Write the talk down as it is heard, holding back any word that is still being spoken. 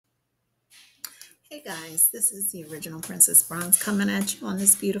Hey guys, this is the original Princess Bronze coming at you on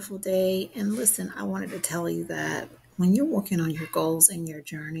this beautiful day. And listen, I wanted to tell you that when you're working on your goals and your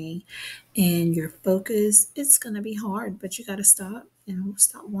journey and your focus, it's going to be hard, but you got to stop and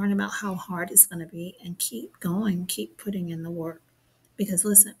stop worrying about how hard it's going to be and keep going, keep putting in the work. Because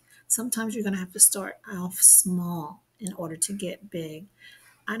listen, sometimes you're going to have to start off small in order to get big.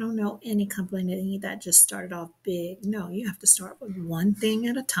 I don't know any company that just started off big. No, you have to start with one thing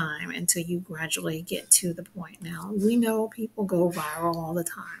at a time until you gradually get to the point. Now, we know people go viral all the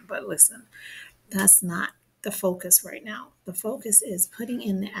time, but listen, that's not the focus right now. The focus is putting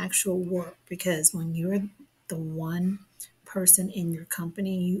in the actual work because when you're the one person in your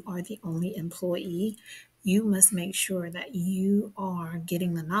company, you are the only employee. You must make sure that you are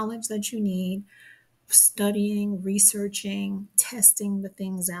getting the knowledge that you need, studying, researching, testing the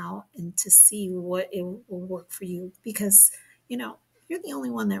things out, and to see what it will work for you. Because, you know, you're the only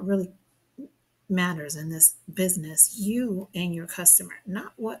one that really matters in this business, you and your customer,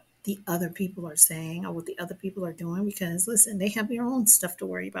 not what the other people are saying or what the other people are doing. Because, listen, they have their own stuff to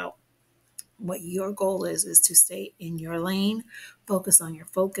worry about. What your goal is to stay in your lane, focus on your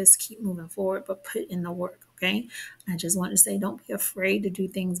focus, keep moving forward, but put in the work. Okay. I just want to say, don't be afraid to do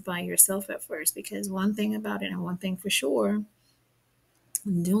things by yourself at first, because one thing about it, and one thing for sure,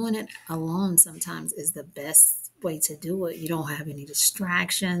 doing it alone sometimes is the best way to do it. You don't have any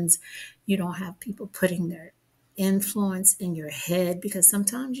distractions. You don't have people putting their influence in your head, because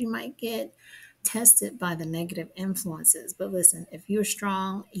sometimes you might get tested by the negative influences. But listen, if you're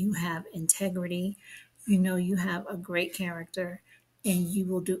strong, you have integrity, you know you have a great character, and you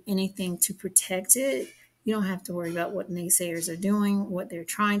will do anything to protect it. You don't have to worry about what naysayers are doing, what they're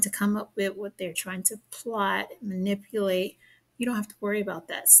trying to come up with, what they're trying to plot, manipulate. You don't have to worry about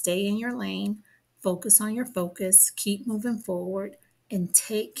that. Stay in your lane, focus on your focus, keep moving forward, and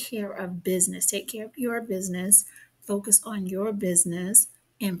take care of business. Take care of your business, focus on your business,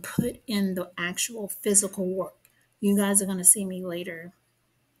 and put in the actual physical work. You guys are going to see me later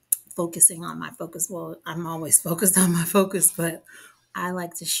focusing on my focus. Well, I'm always focused on my focus, but I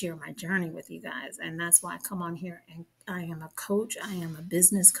like to share my journey with you guys. And that's why I come on here, and I am a coach. I am a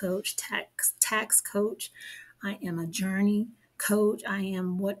business coach, tax coach. I am a journey coach. I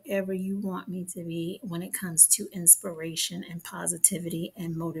am whatever you want me to be when it comes to inspiration and positivity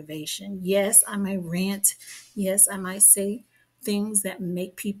and motivation. Yes, I may rant. Yes, I might say things that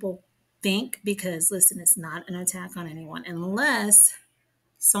make people think, because listen, it's not an attack on anyone unless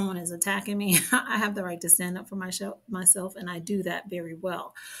someone is attacking me. I have the right to stand up for myself, and I do that very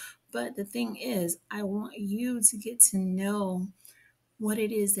well. But the thing is, I want you to get to know what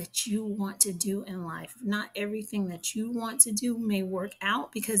it is that you want to do in life. Not everything that you want to do may work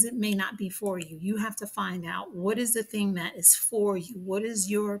out, because it may not be for you. You have to find out what is the thing that is for you. What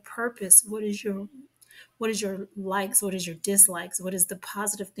is your purpose? What is your likes? What is your dislikes? What is the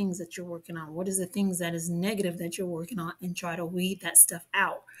positive things that you're working on? What is the things that is negative that you're working on? And try to weed that stuff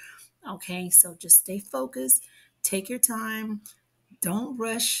out. Okay, so just stay focused, take your time, don't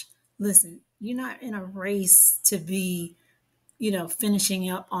rush. Listen, you're not in a race to be, finishing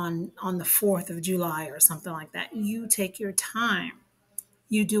up on the 4th of July or something like that. You take your time.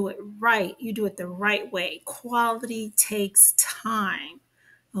 You do it right. You do it the right way. Quality takes time.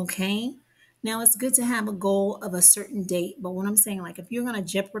 Okay? Now it's good to have a goal of a certain date, but what I'm saying, like, if you're going to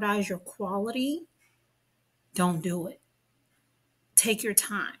jeopardize your quality, don't do it. Take your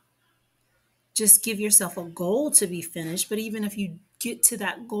time. Just give yourself a goal to be finished. But even if you get to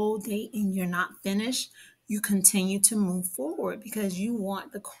that goal date and you're not finished, you continue to move forward because you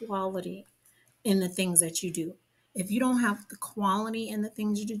want the quality in the things that you do. If you don't have the quality in the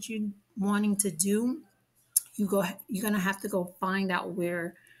things that you're wanting to do, you're gonna have to go find out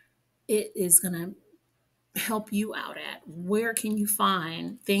where it is gonna help you out at. Where can you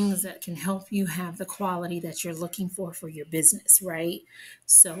find things that can help you have the quality that you're looking for your business, right?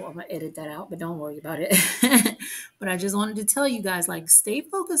 So I'm gonna edit that out, but don't worry about it. But I just wanted to tell you guys, like, stay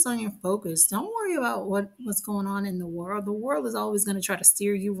focused on your focus. Don't worry about what's going on in the world. The world is always going to try to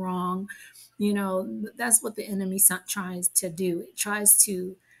steer you wrong. That's what the enemy tries to do. It tries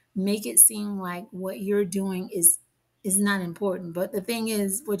to make it seem like what you're doing is not important. But the thing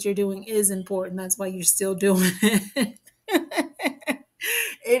is, what you're doing is important. That's why you're still doing it.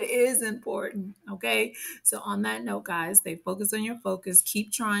 It is important. Okay. So, on that note, guys, stay focused on your focus.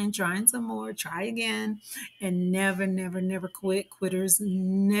 Keep trying some more, try again, and never, never, never quit. Quitters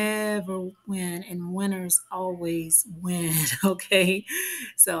never win, and winners always win. Okay.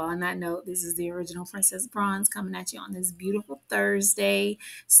 So, on that note, this is the original Princess Bronze coming at you on this beautiful Thursday.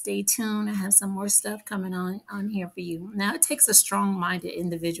 Stay tuned. I have some more stuff coming on here for you. Now, it takes a strong-minded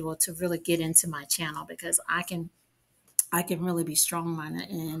individual to really get into my channel because I can really be strong-minded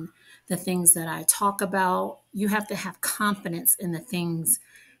in the things that I talk about. You have to have confidence in the things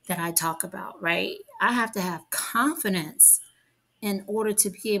that I talk about, right? I have to have confidence in order to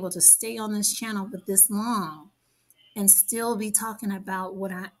be able to stay on this channel for this long and still be talking about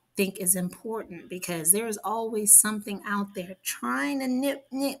what I think is important because there's always something out there trying to nip,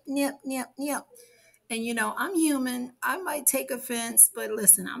 nip, nip, nip, nip. And I'm human. I might take offense, but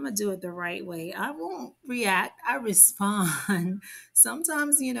listen, I'm going to do it the right way. I won't react. I respond.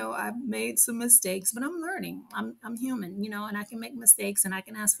 Sometimes, I've made some mistakes, but I'm learning. I'm human, and I can make mistakes and I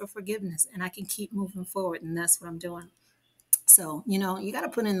can ask for forgiveness and I can keep moving forward. And that's what I'm doing. So, you got to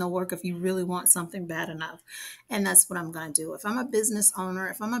put in the work if you really want something bad enough. And that's what I'm going to do. If I'm a business owner,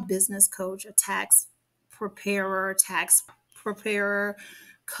 if I'm a business coach, a tax preparer,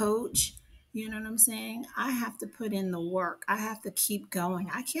 coach, you know what I'm saying? I have to put in the work. I have to keep going.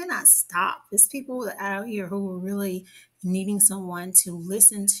 I cannot stop. There's people out here who are really needing someone to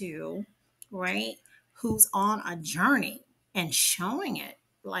listen to, right? Who's on a journey and showing it.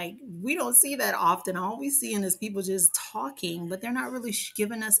 Like, we don't see that often. All we see is people just talking, but they're not really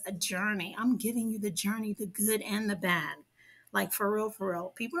giving us a journey. I'm giving you the journey, the good and the bad. Like, for real, for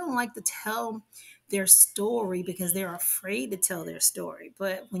real. People don't like to tell their story because they're afraid to tell their story.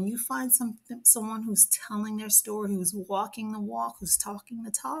 But when you find someone who's telling their story, who's walking the walk, who's talking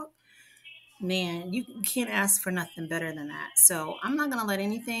the talk, man, you can't ask for nothing better than that. So I'm not going to let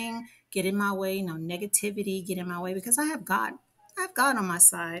anything get in my way, no negativity get in my way because I have God. I have God on my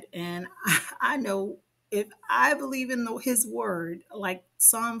side. And I know if I believe in his word, like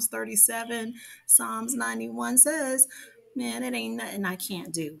Psalms 37, Psalms 91 says, man, it ain't nothing I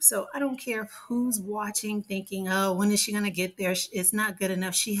can't do. So I don't care who's watching thinking, oh, when is she going to get there? It's not good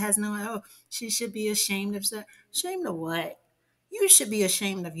enough. She has oh, she should be ashamed of that. Ashamed of what? You should be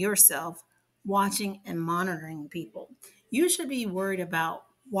ashamed of yourself watching and monitoring people. You should be worried about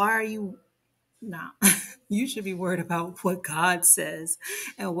why are you not? You should be worried about what God says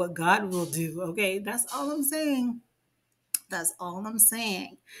and what God will do. Okay, that's all I'm saying. That's all I'm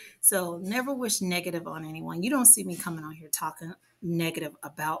saying. So never wish negative on anyone. You don't see me coming on here talking negative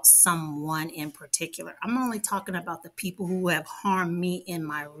about someone in particular. I'm only talking about the people who have harmed me in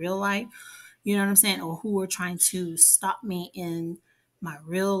my real life. You know what I'm saying? Or who are trying to stop me in my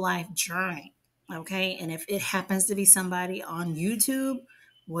real life journey. Okay. And if it happens to be somebody on YouTube,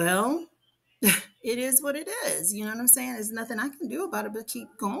 well, it is what it is. You know what I'm saying? There's nothing I can do about it but keep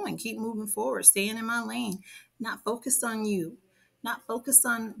going, keep moving forward, staying in my lane, not focused on you, not focused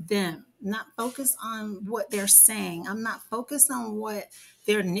on them, not focused on what they're saying. I'm not focused on what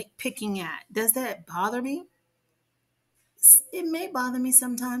they're nitpicking at. Does that bother me? It may bother me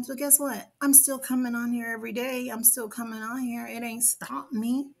sometimes, but guess what? I'm still coming on here every day. I'm still coming on here. It ain't stopped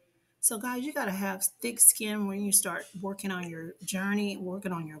me. So, guys, you got to have thick skin when you start working on your journey,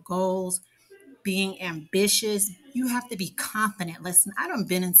 working on your goals, being ambitious. You have to be confident. Listen, I done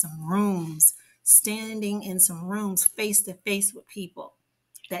been in some rooms, standing in some rooms face to face with people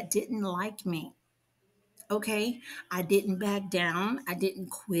that didn't like me. Okay. I didn't back down. I didn't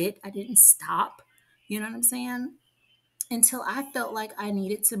quit. I didn't stop. You know what I'm saying? Until I felt like I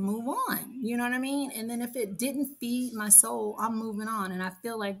needed to move on. You know what I mean? And then if it didn't feed my soul, I'm moving on. And I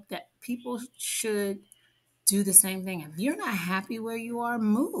feel like that people should do the same thing. If you're not happy where you are,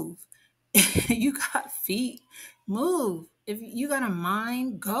 move. You got feet, move. If you got a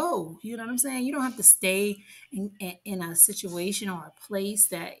mind, go. You know what I'm saying? You don't have to stay in a situation or a place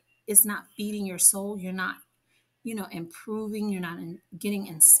that it's not feeding your soul. You're not improving. You're not getting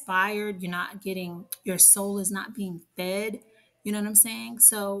inspired. You're not getting, your soul is not being fed. You know what I'm saying?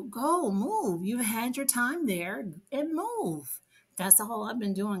 So go move. You've had your time there and move. That's all I've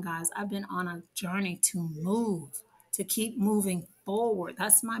been doing, guys. I've been on a journey to move, to keep moving forward.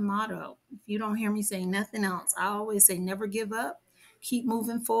 That's my motto. If you don't hear me say nothing else, I always say never give up, keep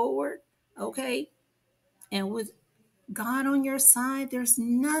moving forward. Okay. And with God on your side, there's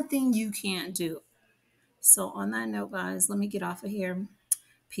nothing you can't do. So, on that note, guys, let me get off of here.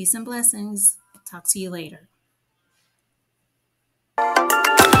 Peace and blessings. Talk to you later.